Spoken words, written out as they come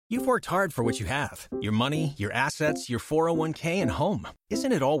You've worked hard for what you have. Your money, your assets, your 401k, and home.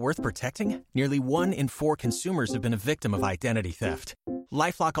 Isn't it all worth protecting? Nearly 1 in 4 consumers have been a victim of identity theft.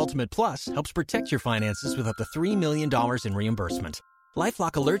 LifeLock Ultimate Plus helps protect your finances with up to $3 million in reimbursement.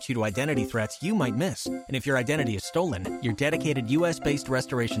 LifeLock alerts you to identity threats you might miss. And if your identity is stolen, your dedicated U.S.-based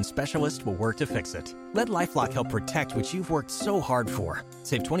restoration specialist will work to fix it. Let LifeLock help protect what you've worked so hard for.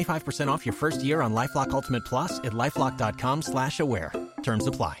 Save 25% off your first year on LifeLock Ultimate Plus at LifeLock.com/aware. Terms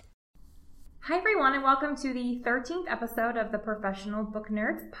apply. Hi, everyone, and welcome to the 13th episode of the Professional Book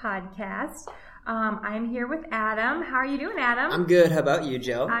Nerds podcast. I'm here with Adam. How are you doing, Adam? I'm good. How about you,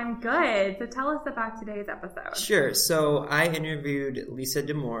 Jill? I'm good. So tell us about today's episode. Sure. So I interviewed Lisa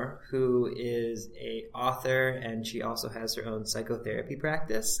Damour, who is an author, and she also has her own psychotherapy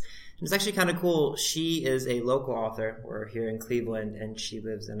practice. And it's actually kind of cool. She is a local author. We're here in Cleveland, and she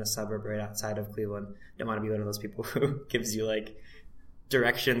lives in a suburb right outside of Cleveland. Don't want to be one of those people who gives you,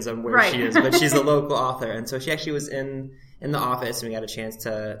 directions on where she is, but she's a local author. And so she actually was in the office, and we got a chance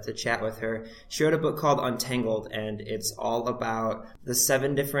to chat with her. She wrote a book called Untangled, and it's all about the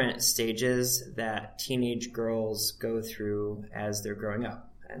 7 different stages that teenage girls go through as they're growing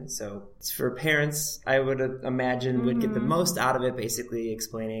up. And so for parents, I would imagine would get the most out of it, basically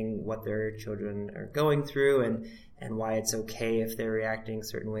explaining what their children are going through and why it's okay if they're reacting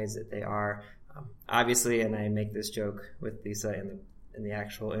certain ways that they are. Obviously, and I make this joke with Lisa in the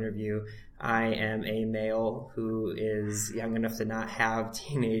actual interview, I am a male who is young enough to not have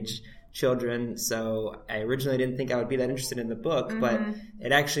teenage children, so I originally didn't think I would be that interested in the book, but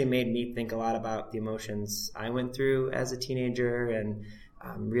it actually made me think a lot about the emotions I went through as a teenager, and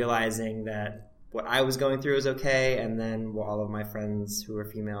realizing that what I was going through was okay, and then all of my friends who were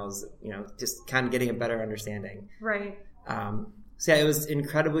females, just kind of getting a better understanding. Right. So yeah, it was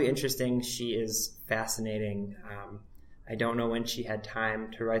incredibly interesting. She is fascinating. I don't know when she had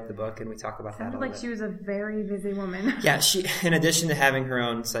time to write the book, and we talk about that a little bit. She was a very busy woman. Yeah, she, in addition to having her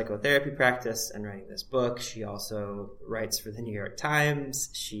own psychotherapy practice and writing this book, she also writes for the New York Times.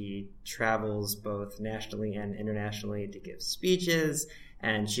 She travels both nationally and internationally to give speeches,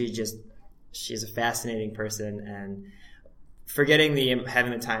 and she's a fascinating person. And having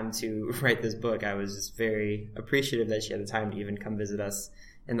the time to write this book, I was just very appreciative that she had the time to even come visit us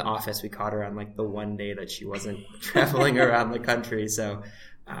in the office. We caught her on the one day that she wasn't traveling around the country. So,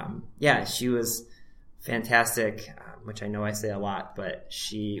 she was fantastic, which I know I say a lot, but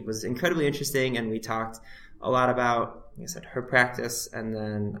she was incredibly interesting. And we talked a lot about, like I said, her practice. And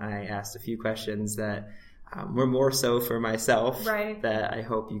then I asked a few questions that were more so for myself, right, that I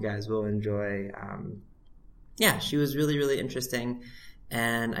hope you guys will enjoy. She was really, really interesting.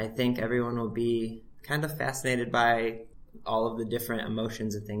 And I think everyone will be kind of fascinated by all of the different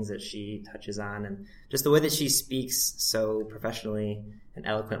emotions and things that she touches on, and just the way that she speaks so professionally and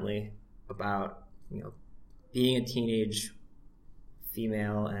eloquently about, being a teenage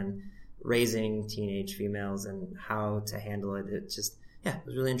female and raising teenage females and how to handle it. It just, it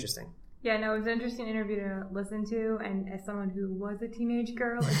was really interesting. Yeah, no, it was an interesting interview to listen to, and as someone who was a teenage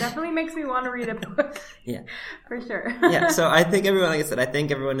girl, it definitely makes me want to read a book. Yeah. For sure. Yeah, so I think everyone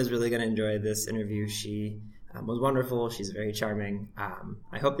is really going to enjoy this interview. She was wonderful. She's very charming.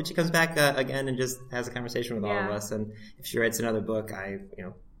 I hope that she comes back again and just has a conversation with all of us. And if she writes another book, I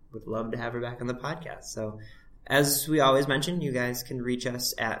would love to have her back on the podcast. So as we always mention, you guys can reach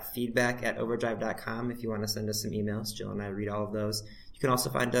us at feedback@overdrive.com if you want to send us some emails. Jill and I read all of those. You can also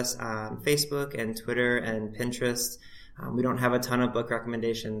find us on Facebook and Twitter and Pinterest. We don't have a ton of book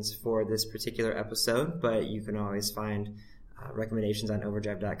recommendations for this particular episode, but you can always find recommendations on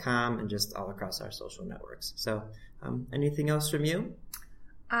overdrive.com and just all across our social networks. So anything else from you?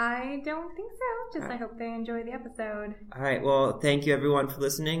 I don't think so. I hope they enjoy the episode. All right. Well, thank you everyone for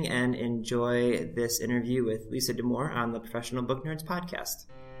listening, and enjoy this interview with Lisa Damour on the Professional Book Nerds podcast.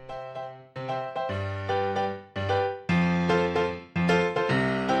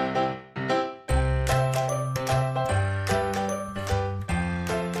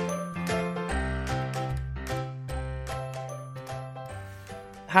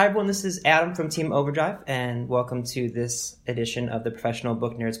 Hi everyone, this is Adam from Team Overdrive, and welcome to this edition of the Professional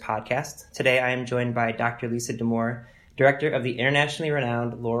Book Nerds podcast. Today I am joined by Dr. Lisa Damour, director of the internationally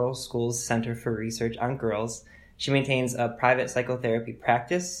renowned Laurel School's Center for Research on Girls. She maintains a private psychotherapy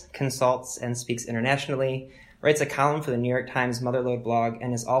practice, consults and speaks internationally, writes a column for the New York Times Motherlode blog,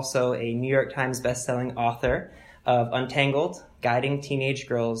 and is also a New York Times bestselling author of Untangled, Guiding Teenage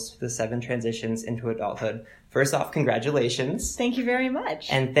Girls Through the 7 Transitions into Adulthood. First off, congratulations. Thank you very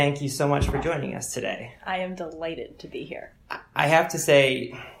much. And thank you so much for joining us today. I am delighted to be here. I have to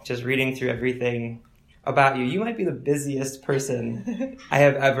say, just reading through everything, about you. You might be the busiest person I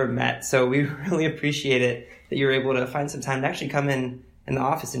have ever met. So we really appreciate it that you were able to find some time to actually come in the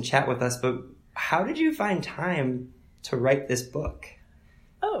office and chat with us. But how did you find time to write this book?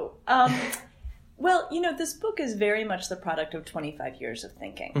 Well, this book is very much the product of 25 years of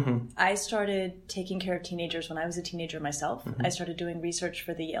thinking. Mm-hmm. I started taking care of teenagers when I was a teenager myself. Mm-hmm. I started doing research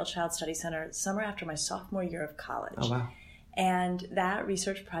for the Yale Child Study Center summer after my sophomore year of college. Oh, wow. And that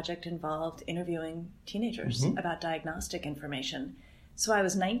research project involved interviewing teenagers Mm-hmm. about diagnostic information. So I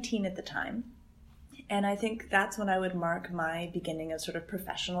was 19 at the time. And I think that's when I would mark my beginning of sort of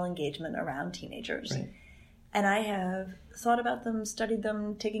professional engagement around teenagers. Right. And I have thought about them, studied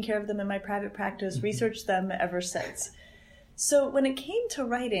them, taken care of them in my private practice, researched them ever since. So when it came to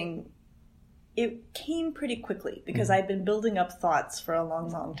writing, it came pretty quickly because I'd been building up thoughts for a long,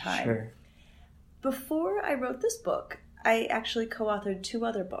 long time. Sure. Before I wrote this book, I actually co-authored 2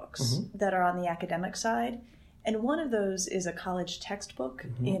 other books that are on the academic side. And one of those is a college textbook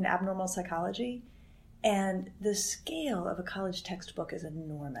in abnormal psychology. And the scale of a college textbook is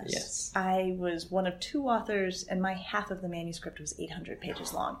enormous. Yes. I was one of 2 authors, and my half of the manuscript was 800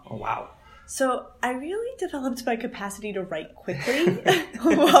 pages long. Oh, wow. So I really developed my capacity to write quickly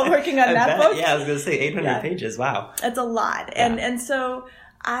while working on that book. Yeah, I was going to say 800 pages. Wow. That's a lot. Yeah. And so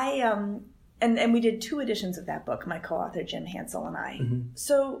I, and we did 2 editions of that book, my co-author Jim Hansel and I. Mm-hmm.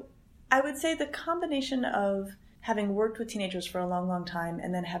 So I would say the combination of having worked with teenagers for a long, long time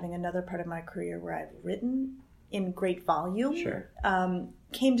and then having another part of my career where I've written in great volume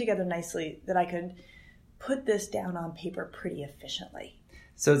came together nicely that I could put this down on paper pretty efficiently.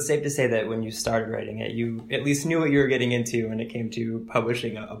 So it's safe to say that when you started writing it, you at least knew what you were getting into when it came to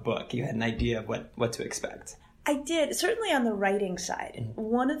publishing a book. You had an idea of what to expect. I did, certainly on the writing side.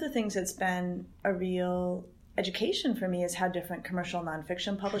 One of the things that's been a real education for me is how different commercial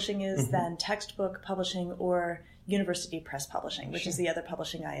nonfiction publishing is than textbook publishing or university press publishing, which is the other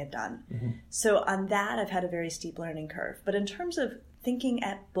publishing I had done. So on that, I've had a very steep learning curve. But in terms of thinking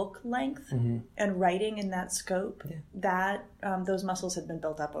at book length and writing in that scope, that those muscles have been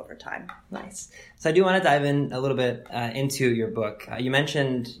built up over time. Nice. So I do want to dive in a little bit into your book. You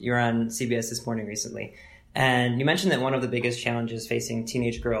mentioned you're on CBS This Morning recently, and you mentioned that one of the biggest challenges facing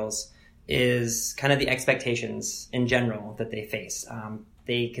teenage girls is kind of the expectations in general that they face.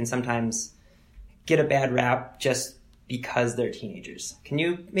 They can sometimes get a bad rap just because they're teenagers. Can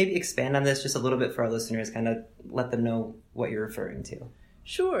you maybe expand on this just a little bit for our listeners, kind of let them know what you're referring to?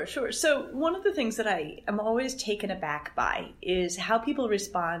 Sure. So one of the things that I am always taken aback by is how people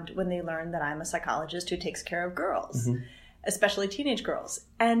respond when they learn that I'm a psychologist who takes care of girls, especially teenage girls.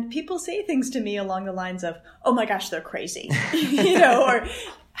 And people say things to me along the lines of, oh my gosh, they're crazy, or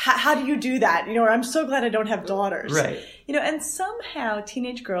how do you do that? Or I'm so glad I don't have daughters. Right. And somehow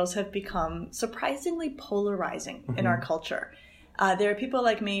teenage girls have become surprisingly polarizing in our culture. There are people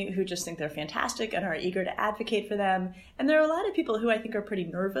like me who just think they're fantastic and are eager to advocate for them. And there are a lot of people who I think are pretty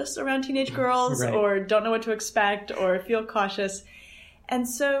nervous around teenage girls or don't know what to expect or feel cautious. And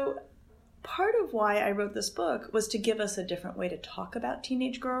so part of why I wrote this book was to give us a different way to talk about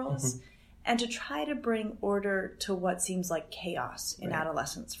teenage girls and to try to bring order to what seems like chaos in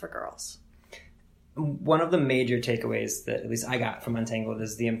adolescence for girls. One of the major takeaways that at least I got from Untangled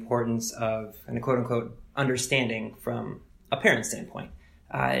is the importance of, and a quote-unquote, understanding from a parent standpoint.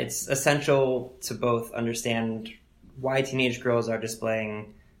 It's essential to both understand why teenage girls are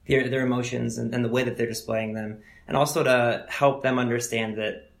displaying their emotions and the way that they're displaying them, and also to help them understand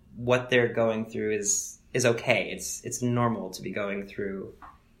that what they're going through is okay. It's normal to be going through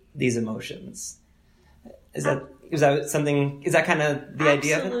these emotions. Is that kind of the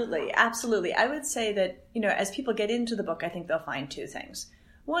idea of it? Absolutely. I would say that, as people get into the book, I think they'll find 2 things.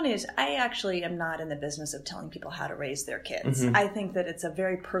 One is I actually am not in the business of telling people how to raise their kids. I think that it's a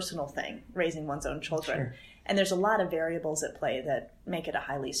very personal thing, raising one's own children. Sure. And there's a lot of variables at play that make it a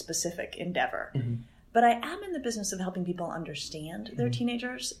highly specific endeavor. But I am in the business of helping people understand their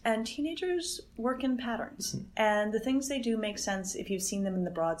teenagers, and teenagers work in patterns. And the things they do make sense if you've seen them in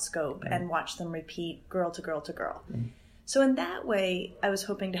the broad scope and watch them repeat girl to girl to girl. So in that way, I was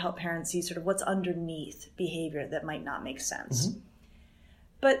hoping to help parents see sort of what's underneath behavior that might not make sense.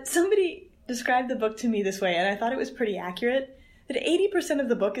 But somebody described the book to me this way, and I thought it was pretty accurate, that 80% of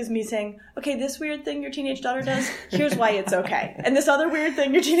the book is me saying, okay, this weird thing your teenage daughter does, here's why it's okay. And this other weird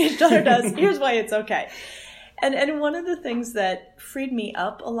thing your teenage daughter does, here's why it's okay. And one of the things that freed me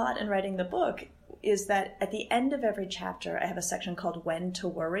up a lot in writing the book is that at the end of every chapter, I have a section called When to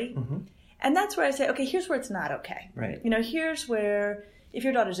Worry. And that's where I say, okay, here's where it's not okay. Right. Here's where, if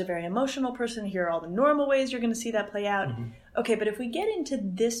your daughter's a very emotional person, here are all the normal ways you're going to see that play out. okay, but if we get into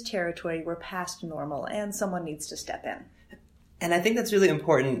this territory, we're past normal and someone needs to step in. And I think that's really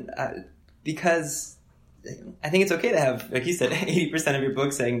important because I think it's okay to have, like you said, 80% of your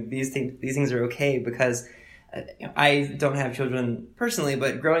book saying these things are okay, because I don't have children personally,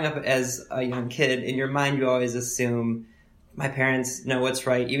 but growing up as a young kid, in your mind you always assume my parents know what's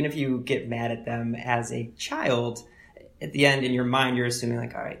right. Even if you get mad at them as a child, at the end in your mind you're assuming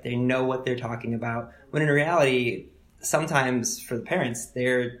like, all right, they know what they're talking about. When in reality, sometimes for the parents,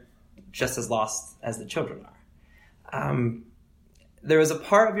 they're just as lost as the children are. There was a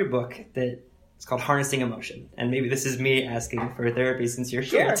part of your book that it's called Harnessing Emotion. And maybe this is me asking for therapy since you're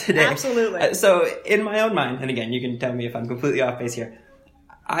here today. Absolutely. So in my own mind, and again, you can tell me if I'm completely off base here,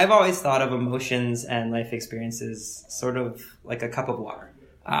 I've always thought of emotions and life experiences sort of like a cup of water.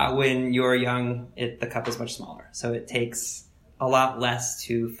 When you're young, the cup is much smaller. So it takes a lot less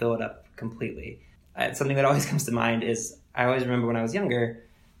to fill it up completely. Something that always comes to mind is I always remember when I was younger,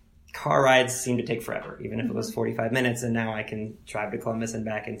 car rides seemed to take forever, even if it was 45 minutes, and now I can drive to Columbus and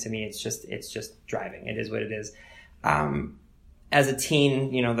back, and to me it's just driving. It is what it is. As a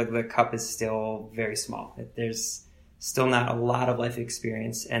teen, the cup is still very small. There's still not a lot of life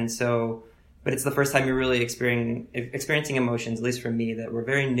experience, and so, but it's the first time you're really experiencing emotions, at least for me, that were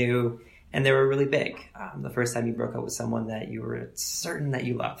very new and they were really big. The first time you broke up with someone that you were certain that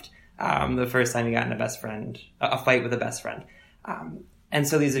you loved. The first time you got in a fight with a best friend. And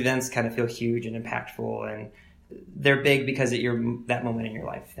so these events kind of feel huge and impactful, and they're big because at that moment in your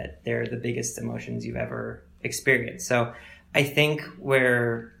life that they're the biggest emotions you've ever experienced. So I think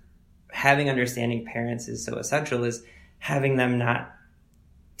where having understanding parents is so essential is having them not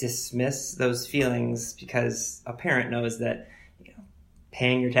dismiss those feelings, because a parent knows that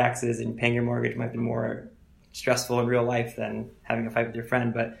paying your taxes and paying your mortgage might be more stressful in real life than having a fight with your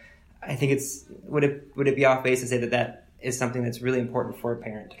friend. But I think would it be off base to say that is something that's really important for a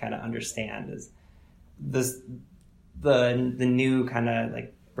parent to kind of understand, is the new kind of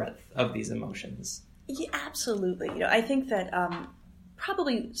like breadth of these emotions. Yeah, absolutely. I think that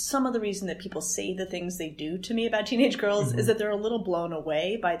probably some of the reason that people say the things they do to me about teenage girls is that they're a little blown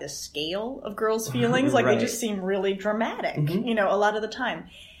away by the scale of girls' feelings. Like, right. They just seem really dramatic, a lot of the time.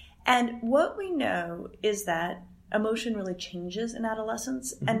 And what we know is that emotion really changes in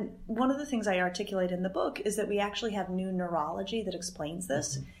adolescence. And one of the things I articulate in the book is that we actually have new neurology that explains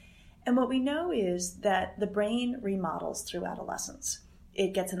this. And what we know is that the brain remodels through adolescence.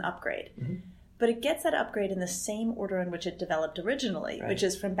 It gets an upgrade. But it gets that upgrade in the same order in which it developed originally, right, which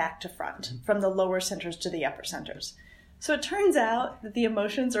is from back to front, from the lower centers to the upper centers. So it turns out that the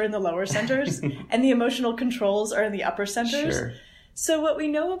emotions are in the lower centers and the emotional controls are in the upper centers. Sure. So what we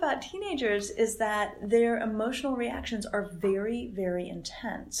know about teenagers is that their emotional reactions are very, very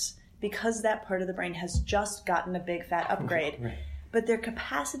intense because that part of the brain has just gotten a big fat upgrade. Right. But their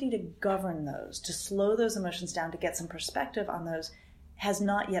capacity to govern those, to slow those emotions down, to get some perspective on those, has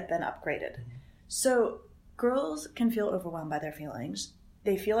not yet been upgraded. So girls can feel overwhelmed by their feelings.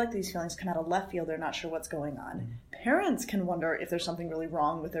 They feel like these feelings come out of left field. They're not sure what's going on. Parents can wonder if there's something really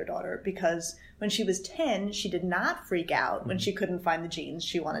wrong with their daughter, because when she was 10, she did not freak out when she couldn't find the jeans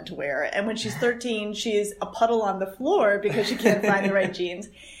she wanted to wear. And when she's 13, she's a puddle on the floor because she can't find the right jeans.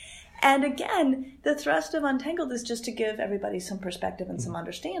 And again, the thrust of Untangled is just to give everybody some perspective and some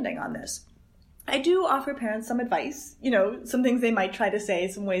understanding on this. I do offer parents some advice, some things they might try to say,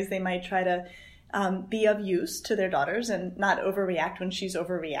 some ways they might try to be of use to their daughters and not overreact when she's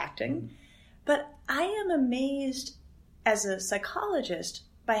overreacting. But I am amazed as a psychologist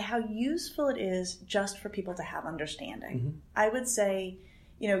by how useful it is just for people to have understanding. I would say,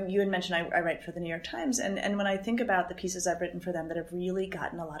 you had mentioned I write for the New York Times, and when I think about the pieces I've written for them that have really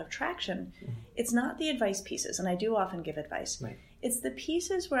gotten a lot of traction, it's not the advice pieces, and I do often give advice. Right. It's the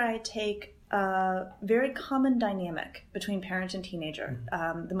pieces where I take a very common dynamic between parent and teenager.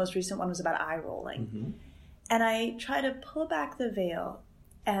 The most recent one was about eye rolling. And I try to pull back the veil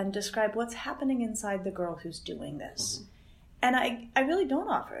and describe what's happening inside the girl who's doing this. And I really don't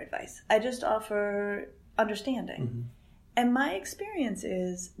offer advice. I just offer understanding. And my experience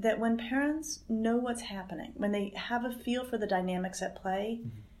is that when parents know what's happening, when they have a feel for the dynamics at play,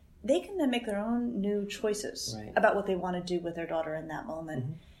 they can then make their own new choices about what they want to do with their daughter in that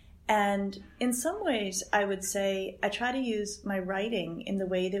moment. And in some ways, I would say I try to use my writing in the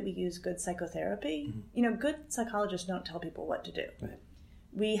way that we use good psychotherapy. Good psychologists don't tell people what to do. Right.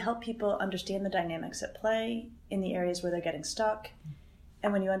 We help people understand the dynamics at play in the areas where they're getting stuck.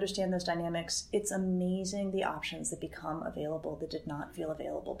 And when you understand those dynamics, it's amazing the options that become available that did not feel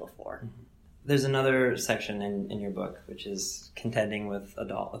available before. There's another section in your book, which is contending with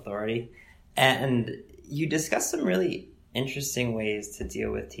adult authority. And you discuss some really interesting ways to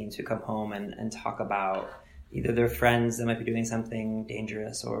deal with teens who come home and talk about either their friends that might be doing something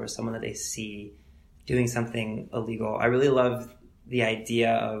dangerous or someone that they see doing something illegal. I really love the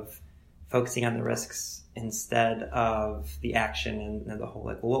idea of focusing on the risks instead of the action and the whole,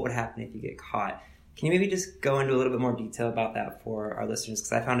 like, well, what would happen if you get caught? Can you maybe just go into a little bit more detail about that for our listeners?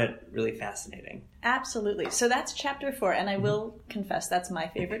 Because I found it really fascinating. Absolutely. So that's chapter 4, and I will confess that's my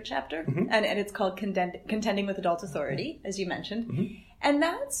favorite chapter, and it's called Contending with Adult Authority, as you mentioned. And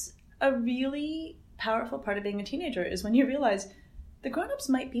that's a really powerful part of being a teenager, is when you realize the grown-ups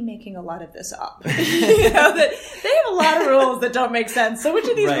might be making a lot of this up. That they have a lot of rules that don't make sense. So which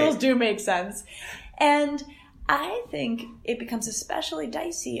of these rules do make sense? And I think it becomes especially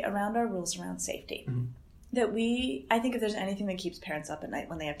dicey around our rules around safety. That I think if there's anything that keeps parents up at night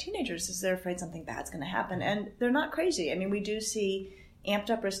when they have teenagers is they're afraid something bad's going to happen. And they're not crazy. I mean, we do see amped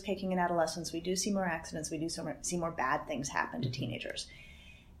up risk-taking in adolescence. We do see more accidents. We do see more bad things happen to teenagers.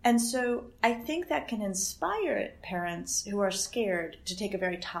 And so I think that can inspire parents who are scared to take a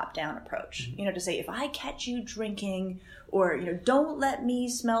very top-down approach. To say, if I catch you drinking, or, don't let me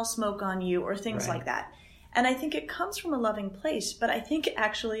smell smoke on you, or things like that. And I think it comes from a loving place, but I think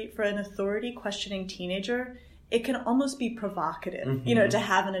actually for an authority-questioning teenager, it can almost be provocative, to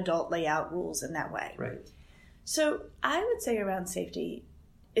have an adult lay out rules in that way. Right. So I would say around safety,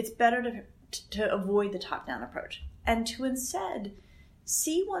 it's better to avoid the top-down approach and to instead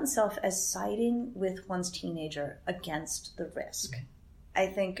see oneself as siding with one's teenager against the risk. I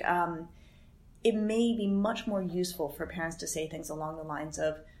think it may be much more useful for parents to say things along the lines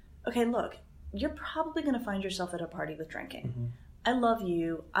of, okay, look, you're probably going to find yourself at a party with drinking. I love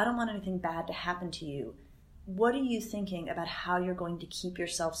you. I don't want anything bad to happen to you. What are you thinking about how you're going to keep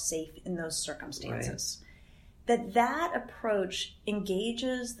yourself safe in those circumstances? That approach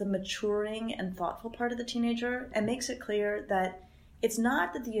engages the maturing and thoughtful part of the teenager and makes it clear that it's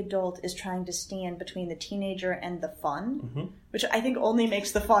not that the adult is trying to stand between the teenager and the fun, which I think only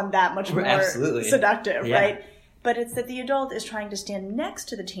makes the fun that much more seductive, right? But it's that the adult is trying to stand next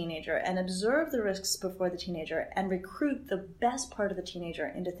to the teenager and observe the risks before the teenager and recruit the best part of the teenager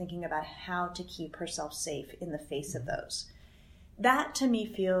into thinking about how to keep herself safe in the face of those. That, to me,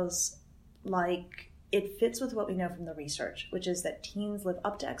 feels like it fits with what we know from the research, which is that teens live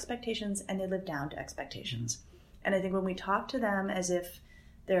up to expectations and they live down to expectations. And I think when we talk to them as if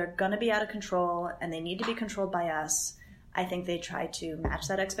they're going to be out of control and they need to be controlled by us, I think they try to match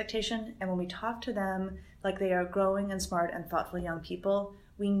that expectation. And when we talk to them like they are growing and smart and thoughtful young people,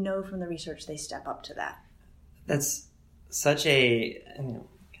 we know from the research they step up to that. That's such a,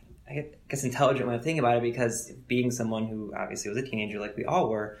 I guess, intelligent way of thinking about it, because being someone who obviously was a teenager like we all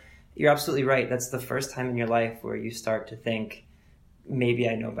were, you're absolutely right. That's the first time in your life where you start to think, maybe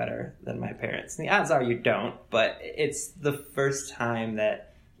I know better than my parents. And the odds are you don't, but it's the first time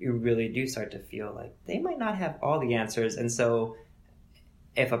that you really do start to feel like they might not have all the answers. And so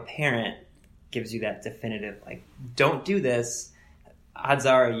if a parent gives you that definitive, like, don't do this, odds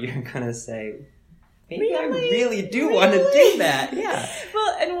are you're going to say, maybe I really do want to do that. Yeah.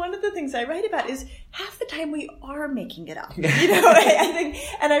 Well, and one of the things I write about is half the time we are making it up. I think,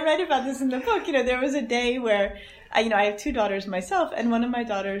 and I write about this in the book, there was a day where I have 2 daughters myself, and one of my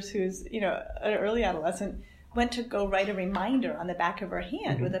daughters, who's, an early adolescent, went to go write a reminder on the back of her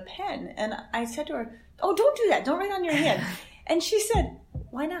hand with a pen. And I said to her, oh, don't do that. Don't write on your hand. And she said,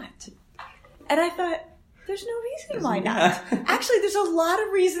 why not? And I thought, there's no reason why not. Actually, there's a lot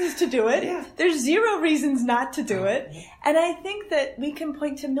of reasons to do it. Yeah. There's 0 reasons not to do it. And I think that we can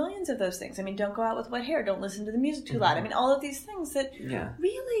point to millions of those things. I mean, don't go out with wet hair. Don't listen to the music too loud. I mean, all of these things that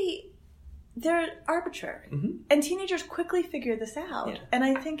really, they're arbitrary. And teenagers quickly figure this out. And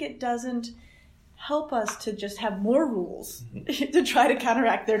I think it doesn't help us to just have more rules to try to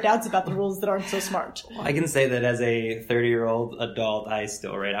counteract their doubts about the rules that aren't so smart. Well, I can say that as a 30-year-old adult, I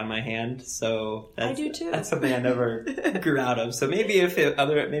still write on my hand. So I do too. That's something I never grew out of. So maybe if it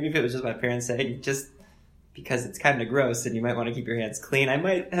was just my parents saying, just because it's kind of gross and you might want to keep your hands clean, I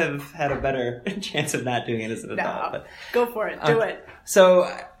might have had a better chance of not doing it as an adult. But, go for it. Do it.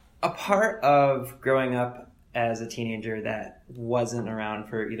 So a part of growing up as a teenager that wasn't around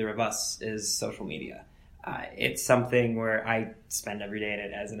for either of us is social media. It's something where I spend every day in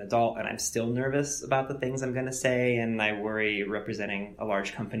it as an adult, and I'm still nervous about the things I'm going to say, and I worry representing a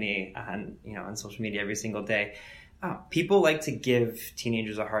large company on social media every single day. People like to give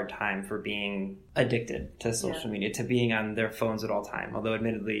teenagers a hard time for being addicted to social media, to being on their phones at all time. Although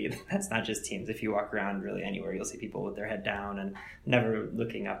admittedly, that's not just teens. If you walk around really anywhere, you'll see people with their head down and never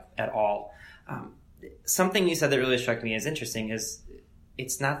looking up at all. Something you said that really struck me as interesting is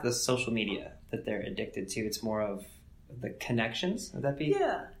it's not the social media that they're addicted to. It's more of the connections. Would that be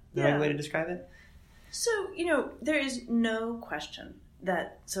the right way to describe it? So, there is no question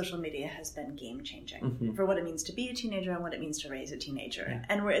that social media has been game-changing for what it means to be a teenager and what it means to raise a teenager. Yeah.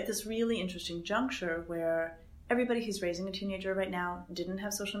 And we're at this really interesting juncture where everybody who's raising a teenager right now didn't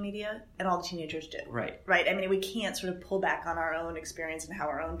have social media, and all the teenagers do. Right. Right? I mean, we can't sort of pull back on our own experience and how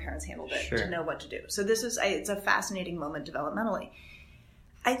our own parents handled it to know what to do. So it's a fascinating moment developmentally.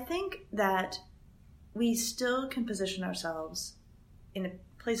 I think that we still can position ourselves in a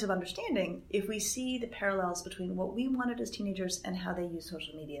place of understanding if we see the parallels between what we wanted as teenagers and how they use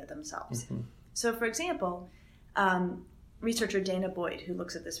social media themselves. So, for example, researcher Dana Boyd, who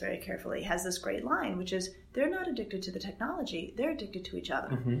looks at this very carefully, has this great line, which is, they're not addicted to the technology, they're addicted to each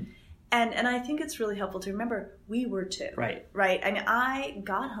other. And I think it's really helpful to remember, we were too. Right. I mean, I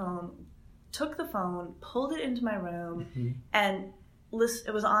got home, took the phone, pulled it into my room, and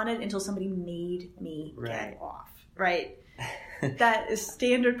it was on it until somebody made me get off. Right? That is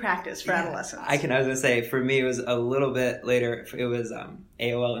standard practice for adolescents. I was going to say, for me, it was a little bit later. It was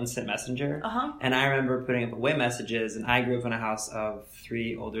AOL Instant Messenger. And I remember putting up away messages, and I grew up in a house of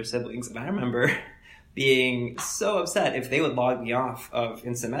 3 older siblings. And I remember being so upset if they would log me off of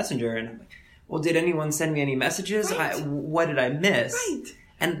Instant Messenger. And I'm like, well, did anyone send me any messages? Right. What did I miss? Right.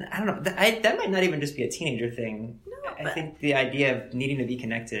 And I don't know, that might not even just be a teenager thing. No, I think the idea of needing to be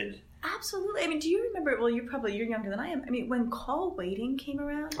connected. Absolutely. I mean, do you remember, well, you're younger than I am. I mean, when call waiting came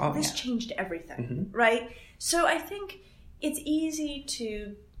around, this changed everything, right? So I think it's easy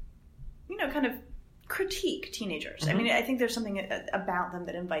to, kind of critique teenagers. I mean, I think there's something about them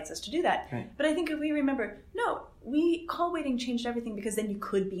that invites us to do that. Right. But I think if we remember, call waiting changed everything, because then you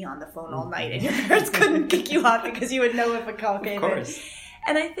could be on the phone all night and your parents couldn't kick you off because you would know if a call came in. Of course.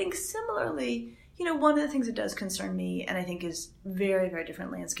 And I think similarly, one of the things that does concern me, and I think is very, very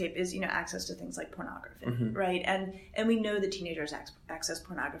different landscape, is, access to things like pornography, right? And we know that teenagers access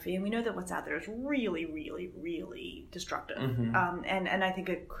pornography, and we know that what's out there is really, really, really destructive. And I think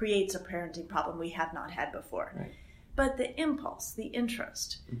it creates a parenting problem we have not had before. Right. But the impulse, the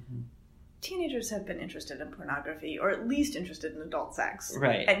interest, teenagers have been interested in pornography, or at least interested in adult sex,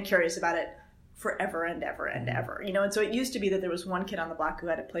 and curious about it forever and ever and ever, and so it used to be that there was one kid on the block who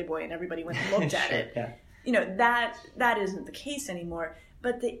had a Playboy and everybody went and looked at it. That isn't the case anymore.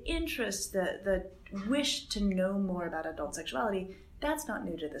 But the interest, the wish to know more about adult sexuality, that's not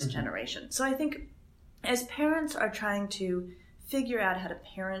new to this generation. So I think as parents are trying to figure out how to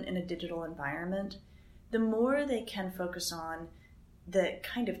parent in a digital environment, the more they can focus on the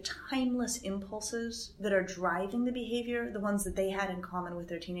kind of timeless impulses that are driving the behavior, the ones that they had in common with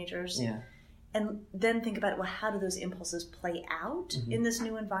their teenagers. And then think about, how do those impulses play out in this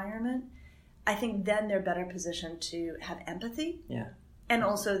new environment? I think then they're better positioned to have empathy. And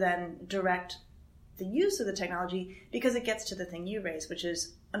also then direct the use of the technology, because it gets to the thing you raised, which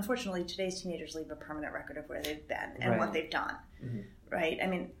is, unfortunately, today's teenagers leave a permanent record of where they've been and what they've done. Right? I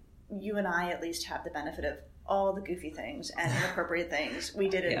mean, you and I at least have the benefit of all the goofy things and inappropriate things we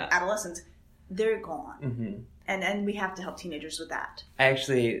did in adolescence. They're gone. And we have to help teenagers with that.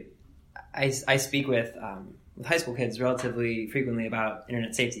 I speak with high school kids relatively frequently about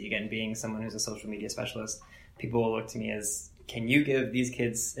internet safety. Again, being someone who's a social media specialist, people will look to me as, can you give these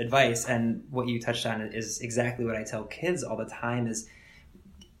kids advice? And what you touched on is exactly what I tell kids all the time, is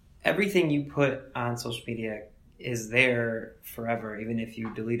everything you put on social media is there forever. Even if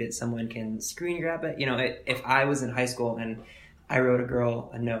you delete it, someone can screen grab it. If I was in high school and I wrote a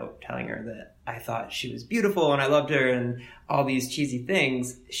girl a note telling her that I thought she was beautiful and I loved her and all these cheesy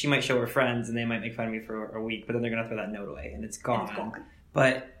things, she might show her friends and they might make fun of me for a week, but then they're going to throw that note away and it's gone.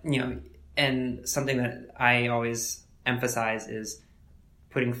 But, and something that I always emphasize is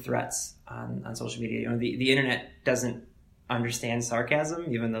putting threats on social media. The internet doesn't understand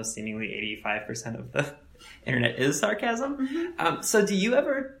sarcasm, even though seemingly 85% of the internet is sarcasm. So do you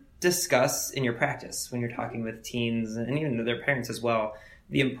ever discuss in your practice when you're talking with teens and even their parents as well,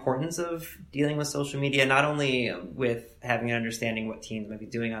 the importance of dealing with social media, not only with having an understanding what teens might be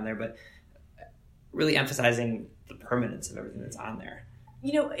doing on there, but really emphasizing the permanence of everything that's on there?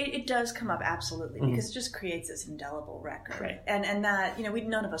 It does come up, absolutely, because it just creates this indelible record. Right. And that,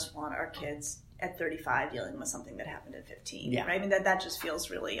 none of us want our kids at 35 dealing with something that happened at 15. Right? I mean, that just feels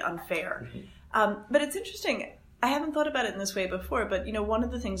really unfair. But it's interesting. I haven't thought about it in this way before, but, one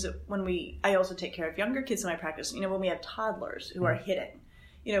of the things that I also take care of younger kids in my practice, when we have toddlers who are hitting,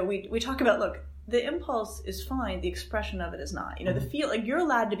 we talk about, look, the impulse is fine, the expression of it is not. The feel, like, you're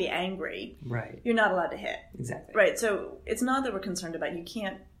allowed to be angry. Right. You're not allowed to hit. Exactly. Right. So it's not that we're concerned about, you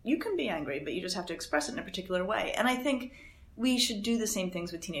can be angry, but you just have to express it in a particular way. And I think we should do the same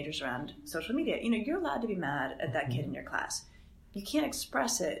things with teenagers around social media. You're allowed to be mad at that kid in your class. You can't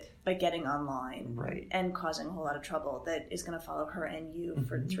express it by getting online and causing a whole lot of trouble that is going to follow her and you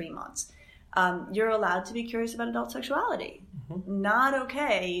for 3 months. You're allowed to be curious about adult sexuality. Not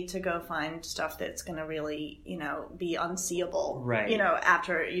okay to go find stuff that's going to really, be unseeable,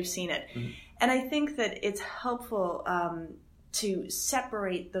 after you've seen it. And I think that it's helpful to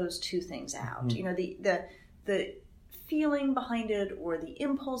separate those two things out. The feeling behind it or the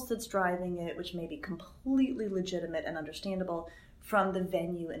impulse that's driving it, which may be completely legitimate and understandable, from the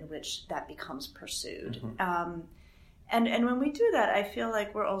venue in which that becomes pursued. And when we do that, I feel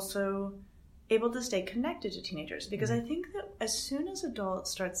like we're also able to stay connected to teenagers, because I think that as soon as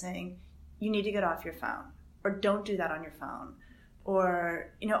adults start saying, you need to get off your phone, or don't do that on your phone,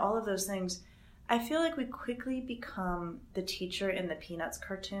 or, all of those things, I feel like we quickly become the teacher in the Peanuts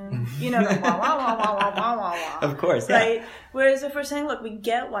cartoon. The wah, wah, wah, wah, wah, wah, wah, wah. Of course, right? Whereas if we're saying, look, we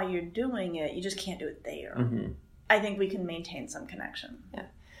get why you're doing it, you just can't do it there. I think we can maintain some connection. Yeah.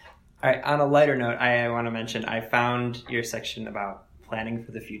 All right, on a lighter note, I want to mention I found your section about planning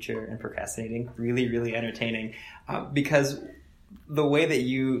for the future and procrastinating really, really entertaining, because the way that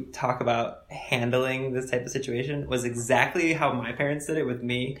you talk about handling this type of situation was exactly how my parents did it with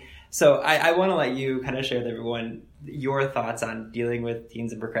me. So I want to let you kind of share with everyone your thoughts on dealing with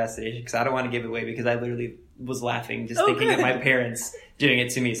teens and procrastination, because I don't want to give it away, because I literally was laughing just thinking of my parents doing it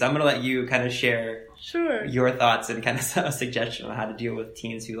to me. So I'm going to let you kind of share your thoughts and kind of a suggestion on how to deal with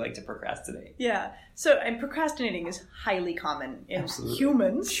teens who like to procrastinate. Yeah. So, and procrastinating is highly common in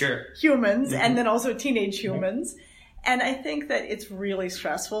humans. Humans, and then also teenage humans. And I think that it's really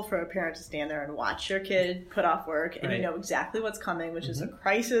stressful for a parent to stand there and watch your kid put off work, and you know exactly what's coming, which is a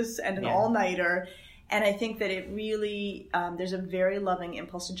crisis and an all-nighter. And I think that it really, there's a very loving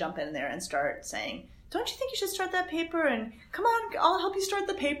impulse to jump in there and start saying, don't you think you should start that paper? And come on, I'll help you start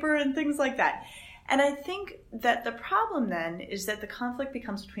the paper, and things like that. And I think that the problem then is that the conflict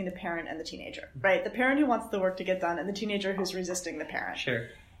becomes between the parent and the teenager, right? The parent who wants the work to get done and the teenager who's resisting the parent. Sure.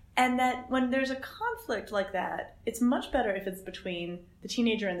 And that when there's a conflict like that, it's much better if it's between the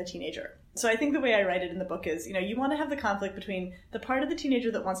teenager and the teenager. So I think the way I write it in the book is, you want to have the conflict between the part of the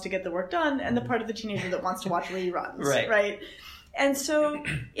teenager that wants to get the work done and the part of the teenager that wants to watch reruns, right? And so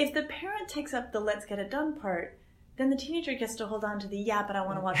if the parent takes up the let's get it done part, then the teenager gets to hold on to the yeah, but I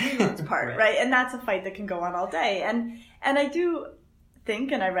want to watch reruns part, right? And that's a fight that can go on all day. And I do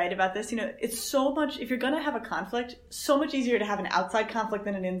think, and I write about this, it's so much, if you're going to have a conflict, so much easier to have an outside conflict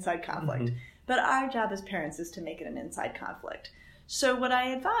than an inside conflict. But our job as parents is to make it an inside conflict. So what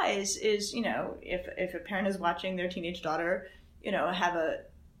I advise is, if a parent is watching their teenage daughter, have a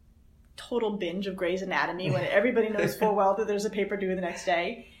total binge of Grey's Anatomy when everybody knows full well that there's a paper due the next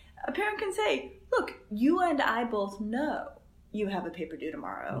day, a parent can say, look, you and I both know you have a paper due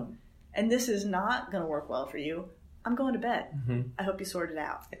tomorrow, and this is not going to work well for you. I'm going to bed. I hope you sort it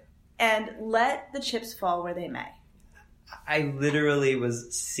out. And let the chips fall where they may. I literally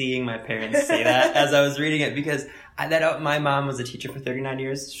was seeing my parents say that as I was reading it, because my mom was a teacher for 39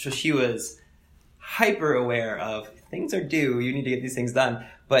 years, so she was hyper aware of things are due, you need to get these things done.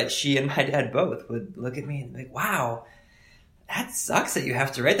 But she and my dad both would look at me and be like, wow, that sucks that you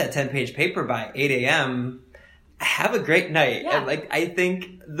have to write that 10-page paper by 8 a.m. Have a great night. Yeah. And I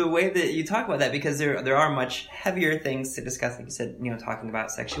think the way that you talk about that, because there are much heavier things to discuss, like you said, talking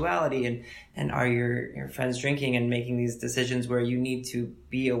about sexuality and are your friends drinking, and making these decisions where you need to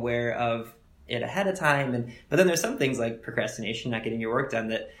be aware of it ahead of time. But then there's some things like procrastination, not getting your work done,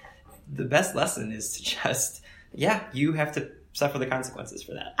 that the best lesson is to just, you have to suffer the consequences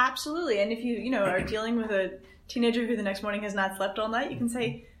for that. Absolutely. And if you, are dealing with a teenager who the next morning has not slept all night, you can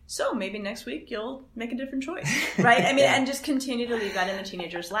say, so maybe next week you'll make a different choice, right? I mean, and just continue to leave that in the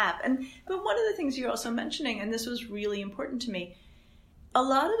teenager's lap. But one of the things you're also mentioning, and this was really important to me, a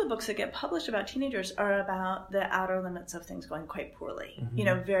lot of the books that get published about teenagers are about the outer limits of things going quite poorly,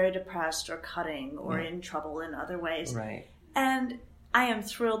 very depressed or cutting or in trouble in other ways. Right. And I am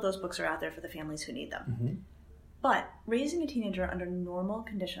thrilled those books are out there for the families who need them. But raising a teenager under normal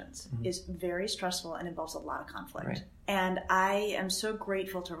conditions is very stressful and involves a lot of conflict. Right. And I am so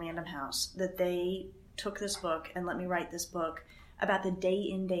grateful to Random House that they took this book and let me write this book about the day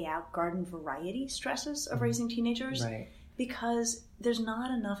in, day out garden variety stresses of raising teenagers. Right. Because there's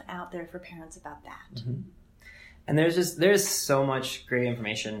not enough out there for parents about that. And there's so much great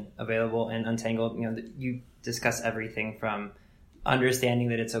information available in Untangled. You discuss everything from understanding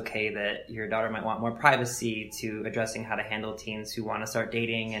that it's okay that your daughter might want more privacy, to addressing how to handle teens who want to start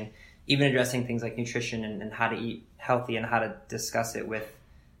dating, and even addressing things like nutrition and how to eat healthy, and how to discuss it with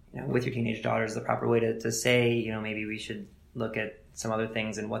your teenage daughters, the proper way to say, maybe we should look at some other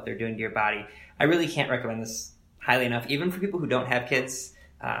things and what they're doing to your body. I really can't recommend this highly enough, even for people who don't have kids,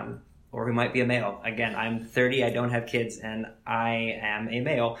 or who might be a male. Again, I'm 30, I don't have kids, and I am a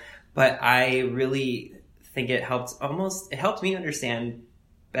male, but I really think it helped me understand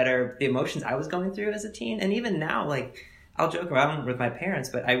better the emotions I was going through as a teen. And even now, like, I'll joke around with my parents,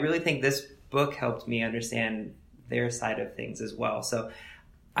 but I really think this book helped me understand their side of things as well. So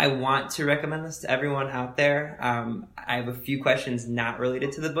I want to recommend this to everyone out there. I have a few questions not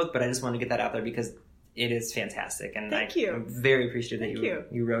related to the book, but I just want to get that out there because it is fantastic. And Thank you. I'm very appreciative that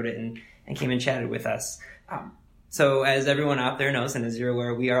you wrote it and came and chatted with us. So as everyone out there knows, and as you're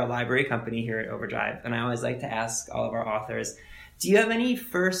aware, we are a library company here at Overdrive. And I always like to ask all of our authors, do you have any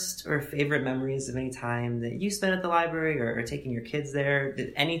first or favorite memories of any time that you spent at the library or taking your kids there?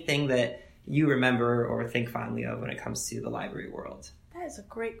 Anything that you remember or think fondly of when it comes to the library world? That is a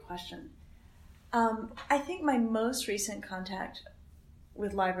great question. I think my most recent contact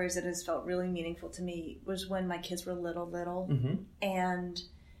with libraries that has felt really meaningful to me was when my kids were little, Mm-hmm. and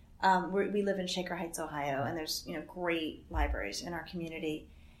we live in Shaker Heights, Ohio, and there's great libraries in our community,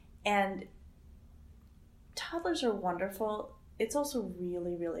 and toddlers are wonderful. It's also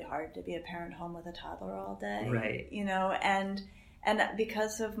really, really hard to be a parent home with a toddler all day, right? And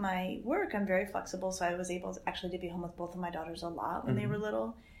because of my work, I'm very flexible, so I was able to be home with both of my daughters a lot when they were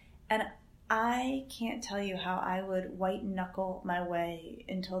little. And I can't tell you how I would white knuckle my way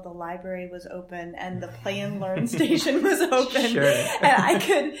until the library was open and the play and learn station was open. Sure.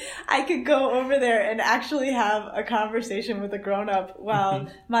 And I could go over there and actually have a conversation with a grown up while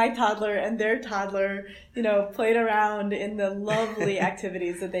my toddler and their toddler, played around in the lovely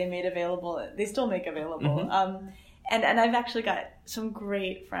activities that they made available. They still make available. And I've actually got some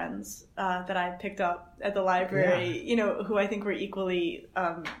great friends that I picked up at the library, who I think were equally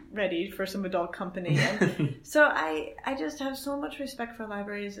ready for some adult company. And so I just have so much respect for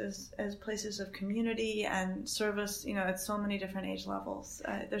libraries as places of community and service, at so many different age levels.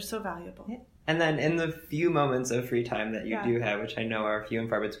 They're so valuable. Yeah. And then in the few moments of free time that you do have, which I know are few and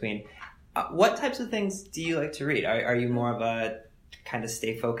far between, what types of things do you like to read? Are you more of a kind of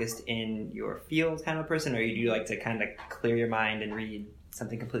stay focused in your field kind of person, or do you like to kind of clear your mind and read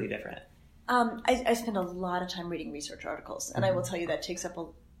something completely different? I spend a lot of time reading research articles, and I will tell you that takes up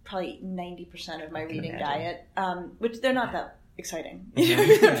probably 90% of my reading diet, which they're not that exciting.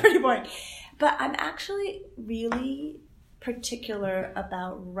 They're pretty boring. But I'm actually really particular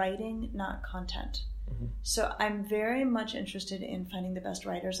about writing, not content. So I'm very much interested in finding the best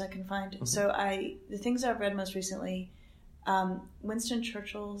writers I can find. So the things I've read most recently, Winston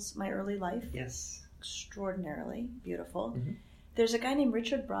Churchill's My Early Life. Yes. Extraordinarily beautiful. There's a guy named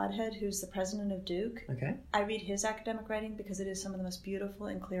Richard Broadhead who's the president of Duke. Okay. I read his academic writing because it is some of the most beautiful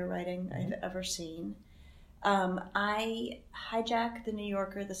and clear writing I've ever seen. I hijack the New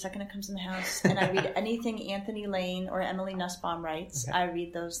Yorker the second it comes in the house, and I read anything Anthony Lane or Emily Nussbaum writes. I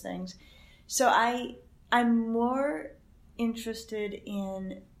read those things. So I'm more interested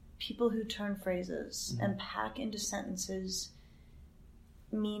in people who turn phrases and pack into sentences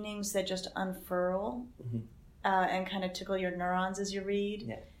meanings that just unfurl and kind of tickle your neurons as you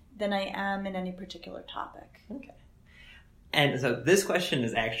read than I am in any particular topic. Okay. And so this question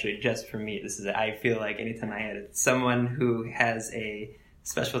is actually just for me. I feel like anytime I had someone who has a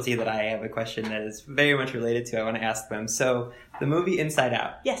specialty that I have a question that is very much related to, I want to ask them. So the movie Inside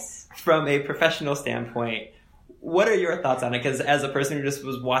Out. Yes. From a professional standpoint, what are your thoughts on it? Because as a person who just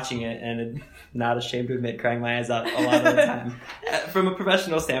was watching it and not ashamed to admit crying my eyes out a lot of the time, from a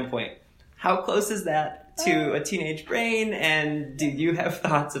professional standpoint, how close is that to a teenage brain? And do you have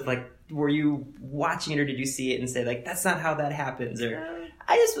thoughts of were you watching it or did you see it and say that's not how that happens? Or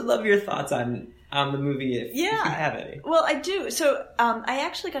I just would love your thoughts on the movie if you have any. Well, I do. So I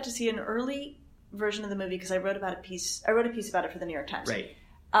actually got to see an early version of the movie because I wrote a piece about it for the New York Times. Right.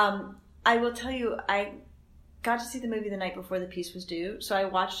 I will tell you, I got to see the movie the night before the piece was due, so I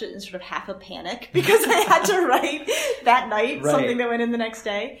watched it in sort of half a panic because I had to write that night something that went in the next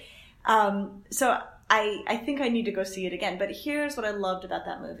day. So I think I need to go see it again. But here's what I loved about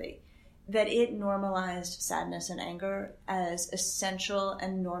that movie, that it normalized sadness and anger as essential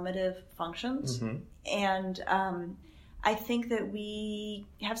and normative functions. And I think that we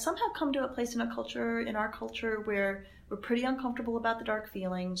have somehow come to a place in our culture where we're pretty uncomfortable about the dark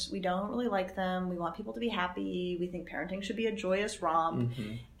feelings. We don't really like them. We want people to be happy. We think parenting should be a joyous romp.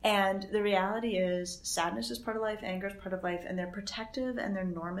 And the reality is sadness is part of life, anger is part of life, and they're protective and they're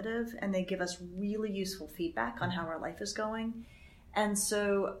normative, and they give us really useful feedback on how our life is going. And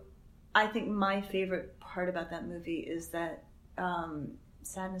so I think my favorite part about that movie is that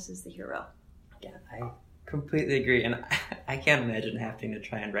sadness is the hero. Yeah, Completely agree. And I can't imagine having to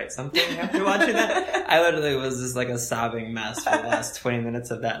try and write something after watching that. I literally was just like a sobbing mess for the last 20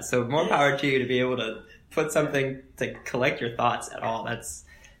 minutes of that. So more power to you to be able to put something to collect your thoughts at all. That's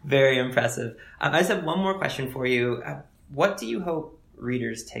very impressive. I just have one more question for you. What do you hope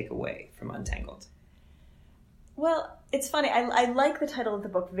readers take away from Untangled? Well, it's funny. I like the title of the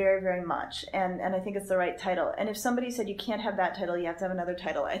book very, very much, and I think it's the right title. And if somebody said you can't have that title, you have to have another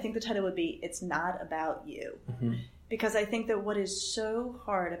title, I think the title would be It's Not About You. Mm-hmm. Because I think that what is so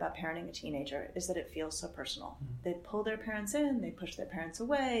hard about parenting a teenager is that it feels so personal. Mm-hmm. They pull their parents in, they push their parents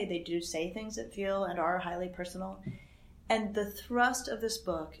away, they do say things that feel and are highly personal. Mm-hmm. And the thrust of this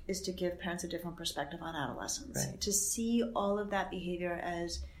book is to give parents a different perspective on adolescence, right. To see all of that behavior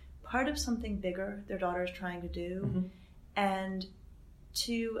as part of something bigger their daughter is trying to do, mm-hmm. and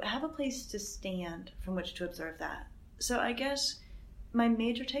to have a place to stand from which to observe that. So I guess my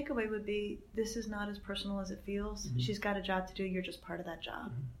major takeaway would be this is not as personal as it feels. Mm-hmm. She's got a job to do. You're just part of that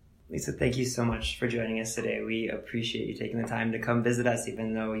job. Mm-hmm. Lisa, thank you so much for joining us today. We appreciate you taking the time to come visit us,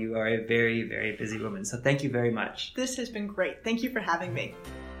 even though you are a very, very busy woman. So thank you very much. This has been great. Thank you for having me.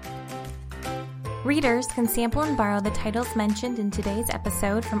 Readers can sample and borrow the titles mentioned in today's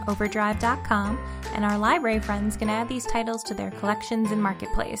episode from Overdrive.com, and our library friends can add these titles to their collections in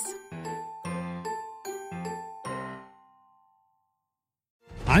Marketplace.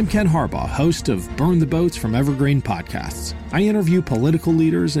 I'm Ken Harbaugh, host of Burn the Boats from Evergreen Podcasts. I interview political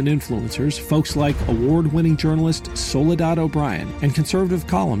leaders and influencers, folks like award-winning journalist Soledad O'Brien and conservative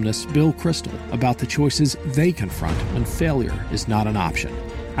columnist Bill Kristol, about the choices they confront when failure is not an option.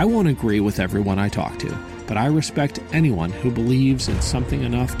 I won't agree with everyone I talk to, but I respect anyone who believes in something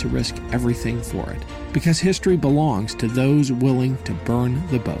enough to risk everything for it. Because history belongs to those willing to burn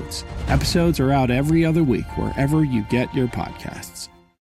the boats. Episodes are out every other week wherever you get your podcasts.